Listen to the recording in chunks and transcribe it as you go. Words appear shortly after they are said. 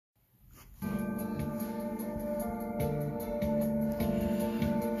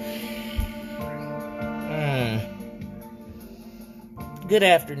Good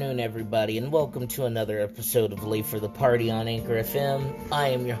afternoon, everybody, and welcome to another episode of Late for the Party on Anchor FM. I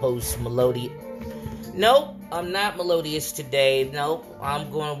am your host, Melodious. Nope, I'm not Melodious today. Nope, I'm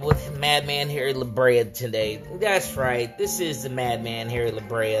going with Madman Harry LaBrea today. That's right, this is the Madman Harry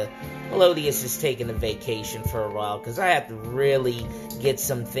LaBrea. Melodious is taking a vacation for a while because I have to really get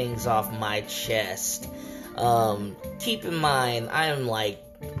some things off my chest. Keep in mind, I am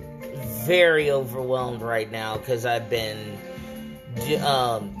very overwhelmed right now because I've been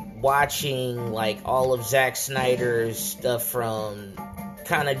watching all of Zack Snyder's stuff from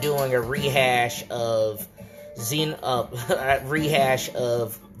kind of doing a rehash of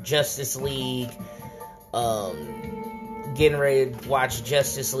Justice League, getting ready to watch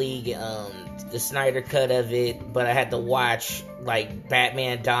Justice League, the Snyder cut of it, but I had to watch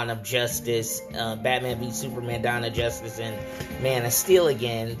Batman Dawn of Justice, Batman v Superman Dawn of Justice, and Man of Steel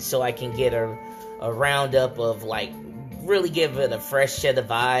again, so I can get a roundup of really give it a fresh set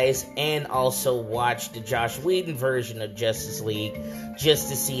of eyes, and also watch the Joss Whedon version of Justice League just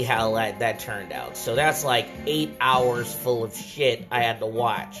to see how that turned out. So that's 8 hours full of shit I had to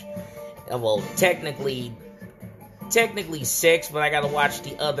watch. Well, technically 6, but I gotta watch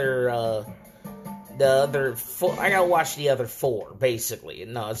the other four. I gotta watch the other 4, basically.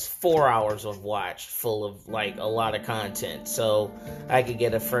 No, it's 4 hours of watch full of a lot of content, so I could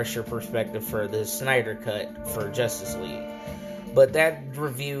get a fresher perspective for the Snyder cut for Justice League. But that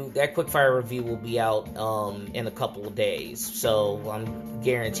quickfire review will be out in a couple of days, so I'm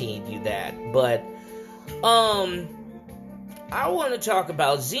guaranteeing you that. But I want to talk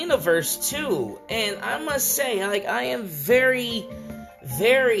about Xenoverse 2, and I must say, I am very,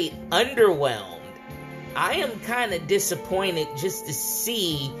 very underwhelmed. I am kind of disappointed just to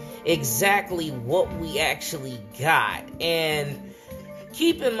see exactly what we actually got. And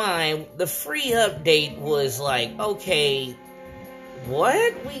keep in mind, the free update was okay,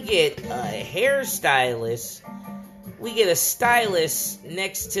 what? We get a hairstylist. We get a stylist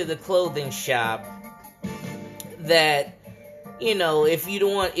next to the clothing shop that, if you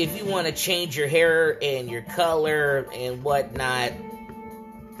want to change your hair and your color and whatnot,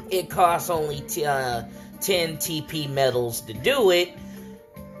 it costs only 10 TP medals to do it.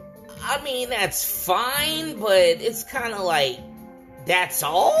 I mean, that's fine, but it's kind of that's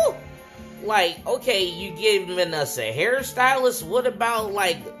all? Okay, you giving us a hairstylist? What about,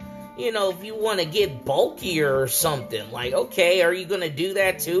 if you want to get bulkier or something? Okay, are you going to do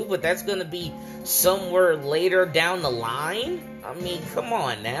that too? But that's going to be somewhere later down the line? I mean, come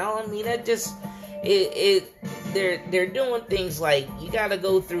on now. I mean, that just... They're doing things you gotta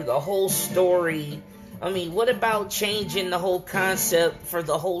go through the whole story. I mean, what about changing the whole concept for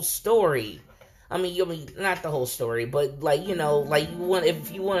the whole story? I mean, not the whole story, but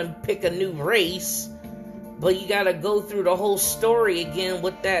if you want to pick a new race, but you gotta go through the whole story again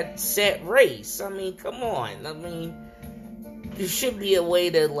with that set race. I mean, come on. I mean, there should be a way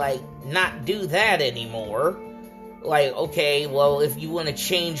to not do that anymore. Okay, well, if you want to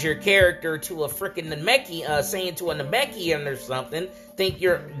change your character to a frickin' Namekian, saying to a Namekian or something, think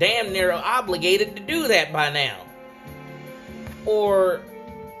you're damn near obligated to do that by now. Or,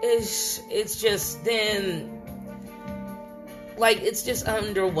 it's just then, it's just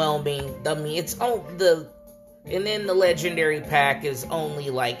underwhelming. I mean, and then the Legendary Pack is only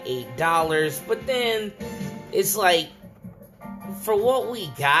 $8, but then, it's for what we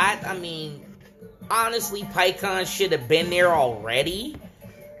got, I mean, honestly, PyCon should have been there already,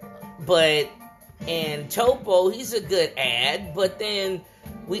 and Topo, he's a good ad, but then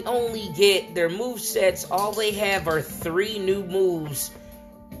we only get their movesets. All they have are 3 new moves,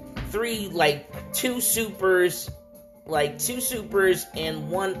 2 supers, and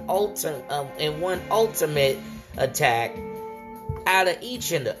one ultimate attack out of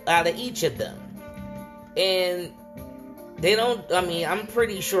each of them, and they don't, I'm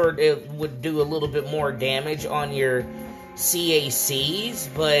pretty sure it would do a little bit more damage on your CACs,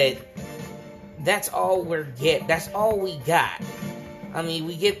 but that's all that's all we got. I mean,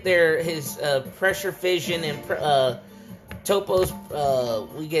 we get his pressure fission and Topo's,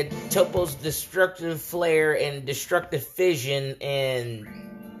 we get Topo's destructive flare and destructive fission and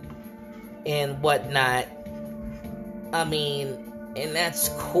whatnot. I mean, and that's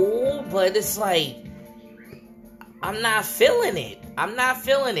cool, but it's I'm not feeling it. I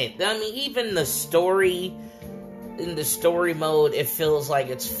mean, even in the story mode, it feels like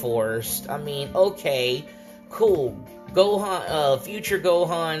it's forced. I mean, okay, cool. Gohan, future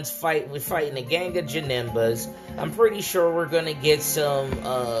Gohan's fighting a gang of Janimbas. I'm pretty sure we're gonna get some,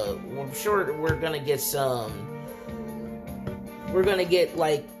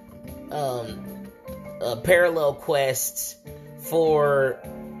 parallel quests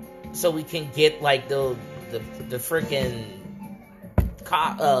so we can get like the freaking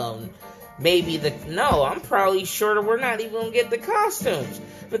I'm probably sure that we're not even gonna get the costumes,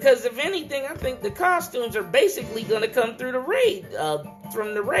 because if anything, I think the costumes are basically gonna come through the raid,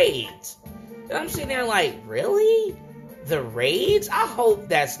 from the raids. And I'm sitting there like, really? The raids? I hope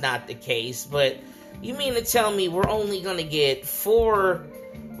that's not the case, but you mean to tell me we're only gonna get 4?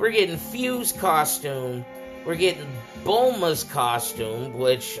 We're getting Fuse costume, we're getting Bulma's costume,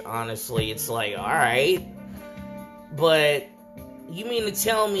 which honestly it's like, alright, but you mean to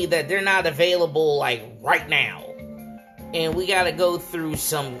tell me that they're not available like right now? And we gotta go through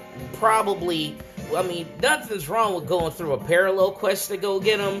some, probably, I mean, nothing's wrong with going through a parallel quest to go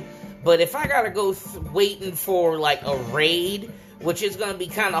get them, but if I gotta go waiting for like a raid, which is gonna be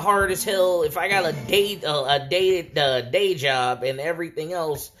kind of hard as hell, if I got a day job and everything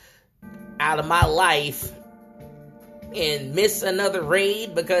else out of my life, and miss another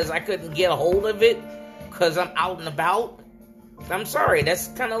raid because I couldn't get a hold of it because I'm out and about, I'm sorry, that's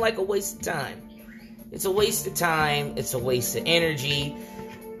kind of like a waste of time. It's a waste of time, it's a waste of energy,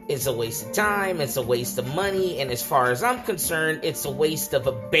 it's a waste of time, it's a waste of money, and as far as I'm concerned, it's a waste of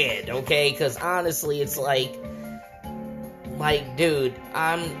a bed, okay? Because honestly, it's like, dude,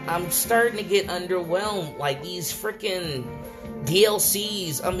 I'm starting to get underwhelmed. Like, these freaking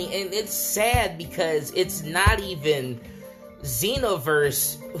DLCs, I mean, and it's sad because it's not even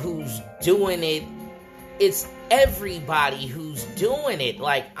Xenoverse who's doing it, it's everybody who's doing it.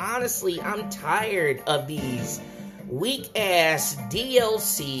 Like, honestly, I'm tired of these weak-ass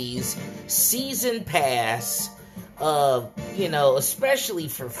DLCs, season pass, especially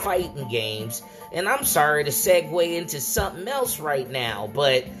for fighting games. And I'm sorry to segue into something else right now,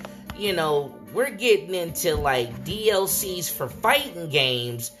 but, we're getting into, like, DLCs for fighting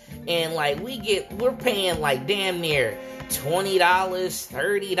games, and, like, we're paying, like, damn near $20,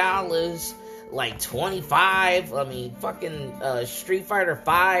 $30, like $25. I mean, fucking Street Fighter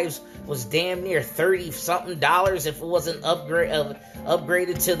 5s was damn near $30-something if it wasn't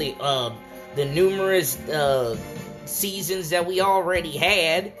upgraded to the numerous seasons that we already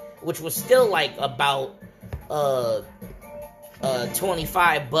had, which was still like about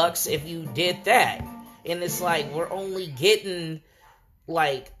 $25 if you did that. And it's like we're only getting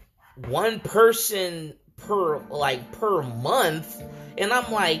like one person per month, and I'm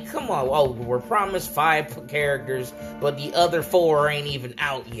like, come on, we're promised 5 characters, but the other 4 ain't even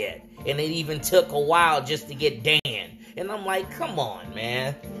out yet, and it even took a while just to get Dan, and I'm like, come on,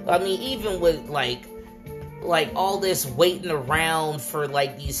 man. I mean, even with like all this waiting around for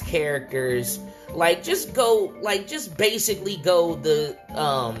like these characters, like just basically go the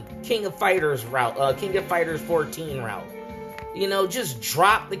King of Fighters route, King of Fighters 14 route. Just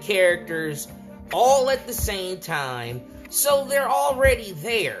drop the characters all at the same time, so they're already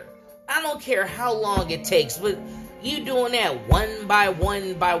there. I don't care how long it takes, but you doing that one by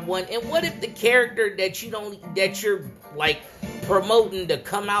one by one. And what if the character that you're like promoting to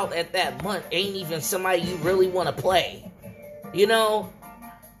come out at that month ain't even somebody you really want to play?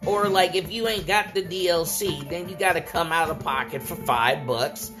 Or like if you ain't got the DLC, then you got to come out of pocket for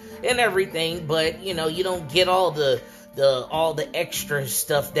 $5 and everything. But you don't get all the extra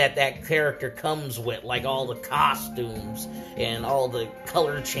stuff that character comes with, like all the costumes and all the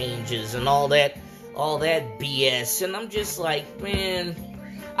color changes and all that BS. And I'm just like, man,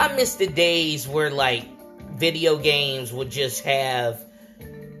 I miss the days where like video games would just have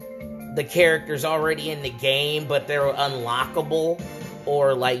the characters already in the game, but they're unlockable,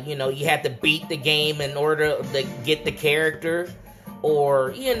 or like, you had to beat the game in order to get the character,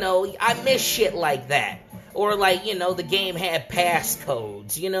 or, I miss shit like that. Or like, the game had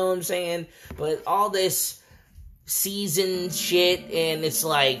passcodes, you know what I'm saying? But all this season shit, and it's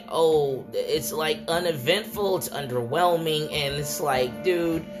like, it's like uneventful, it's underwhelming, and it's like,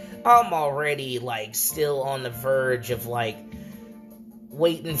 dude, I'm already like still on the verge of like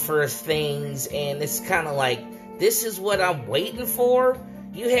waiting for things, and it's kind of like, this is what I'm waiting for?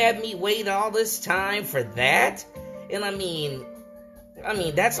 You had me wait all this time for that? And I mean,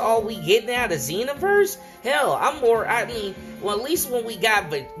 that's all we getting out of Xenoverse? Hell, at least when we got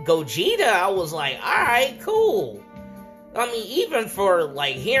Gogeta, I was like, alright, cool. I mean, even for,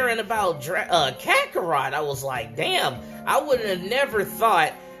 like, hearing about Kakarot, I was like, damn, I would have never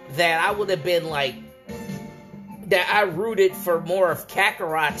thought that I would have been, like, that I rooted for more of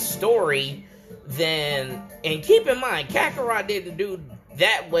Kakarot's story than, and keep in mind, Kakarot didn't do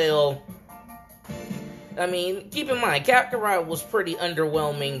that well. I mean, keep in mind, Kakarot was pretty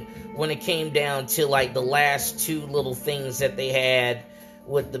underwhelming when it came down to, like, the last 2 little things that they had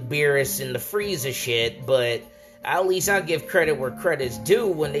with the Beerus and the Frieza shit, but, at least I'll give credit where credit's due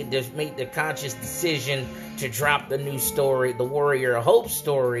when they just make the conscious decision to drop the new story, the Warrior of Hope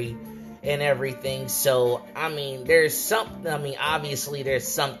story and everything. So, I mean, there's something, I mean, obviously there's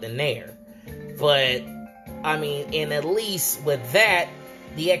something there. But, I mean, and at least with that,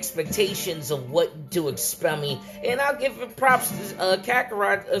 the expectations of what to expect, I mean, and I'll give it props to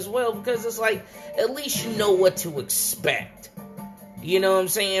Kakarot as well, because it's like, at least you know what to expect. You know what I'm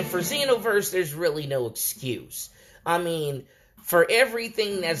saying? For Xenoverse, there's really no excuse. I mean, for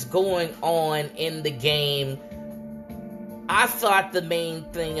everything that's going on in the game, I thought the main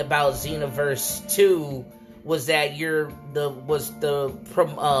thing about Xenoverse 2 was that was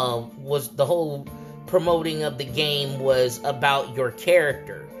the whole promoting of the game was about your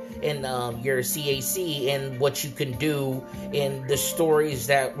character and your CAC and what you can do in the stories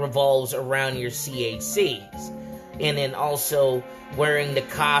that revolves around your CACs. And then also wearing the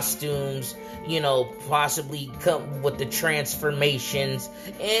costumes, you know, possibly come with the transformations.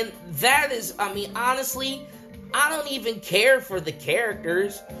 And that is, I mean, honestly, I don't even care for the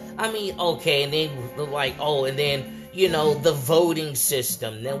characters. I mean, okay, and then, like, oh, and then, you know, the voting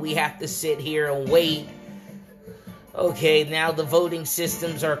system. Then we have to sit here and wait. Okay, now the voting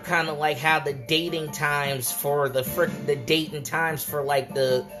systems are kind of like how the dating times for the dating times for, like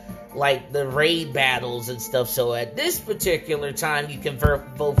the raid battles and stuff. So at this particular time, you can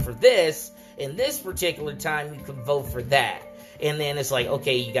vote for this. In this particular time, you can vote for that. And then it's like,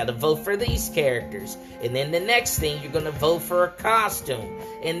 okay, you got to vote for these characters. And then the next thing, you're going to vote for a costume.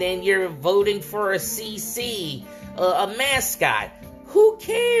 And then you're voting for a CC, a mascot. Who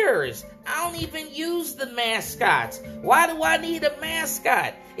cares? I don't even use the mascots. Why do I need a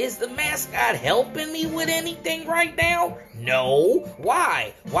mascot? Is the mascot helping me with anything right now? No.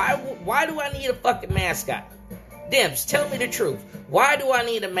 Why? Why do I need a fucking mascot? Dims, tell me the truth. Why do I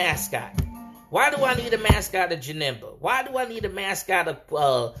need a mascot? Why do I need a mascot of Janemba? Why do I need a mascot of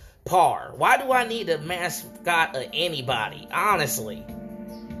Par? Why do I need a mascot of anybody? Honestly.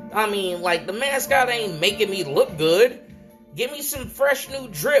 I mean, like, the mascot ain't making me look good. Give me some fresh new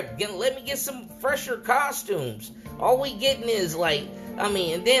drip. Let me get some fresher costumes. All we getting is, like, I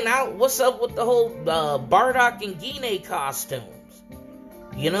mean, and then what's up with the whole Bardock and Gine costumes?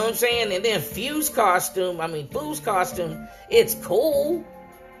 You know what I'm saying? And then Fu's costume, it's cool.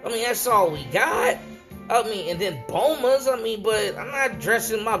 I mean, that's all we got. I mean, and then Boma's, I mean, but I'm not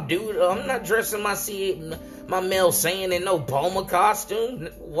dressing my dude, I'm not dressing my male Saiyan in no Boma costume.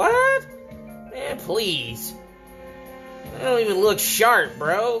 What? Man, please. I don't even look sharp,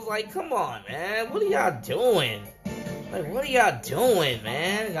 bro. Like, come on, man. What are y'all doing? Like, what are y'all doing,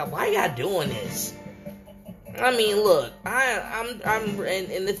 man? Why y'all doing this? I mean, look,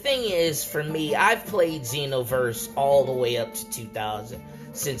 and the thing is, for me, I've played Xenoverse all the way up to 2000,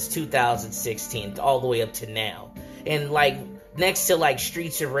 since 2016, all the way up to now. And, like, next to, like,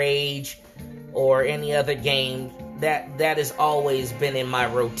 Streets of Rage or any other game, that has always been in my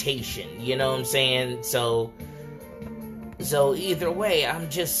rotation, you know what I'm saying? So either way, I'm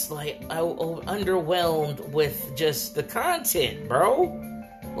just, like, underwhelmed with just the content, bro.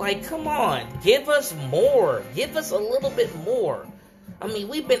 Like, come on, give us more. Give us a little bit more. I mean,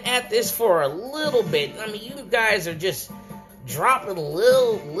 we've been at this for a little bit. I mean, you guys are just dropping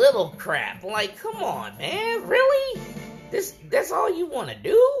little crap. Like, come on, man, really? That's all you want to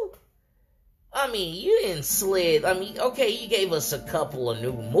do? I mean, you didn't slid. I mean, okay, you gave us a couple of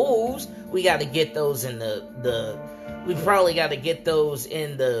new moves. We got to get those in we probably got to get those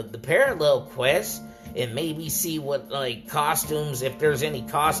in the parallel quest. And maybe see what, like, costumes, if there's any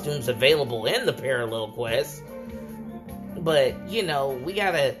costumes available in the parallel quest. But, you know, we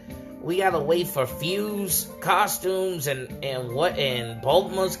gotta wait for Fu's costumes and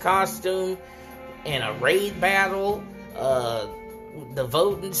Bulma's costume and a raid battle, the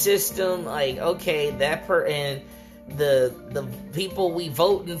voting system, like, okay, and the people we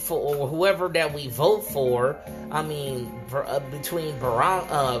voting for, or whoever that we vote for, I mean, between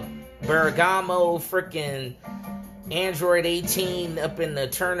Bergamo, freaking Android 18 up in the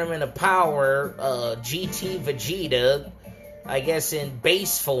Tournament of Power, GT Vegeta, I guess in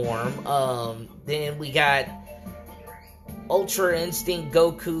base form. Then we got Ultra Instinct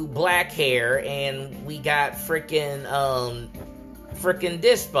Goku black hair, and we got freaking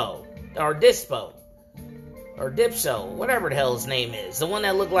Dispo, or Dipso, whatever the hell his name is. The one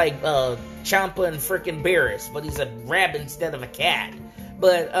that looked like Champa and freaking Beerus, but he's a rabbit instead of a cat.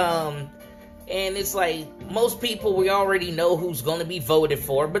 But, and it's like, most people, we already know who's going to be voted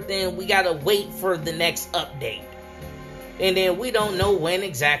for, but then we got to wait for the next update. And then we don't know when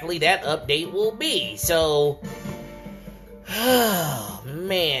exactly that update will be. So, Oh,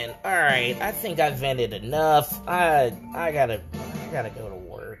 man. Alright, I think I vented enough. I gotta go to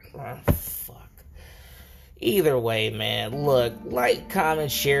work. Oh, fuck. Either way, man, look, like,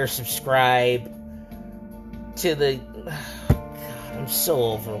 comment, share, subscribe to the... God, I'm so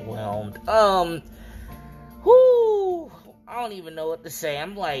overwhelmed. Whoo! I don't even know what to say.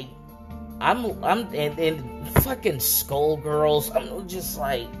 I'm and fucking Skullgirls. I'm just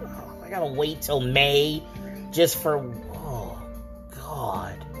like, I gotta wait till May just for, oh,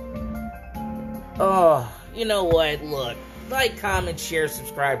 God. Oh, you know what? Look, like, comment, share,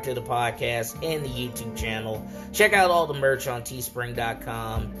 subscribe to the podcast and the YouTube channel. Check out all the merch on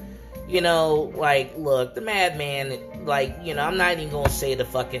teespring.com. You know, like, look, the Madman, like, you know, I'm not even gonna say the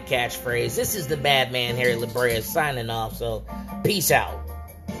fucking catchphrase. This is the Madman, Harry LaBrea, signing off, so peace out.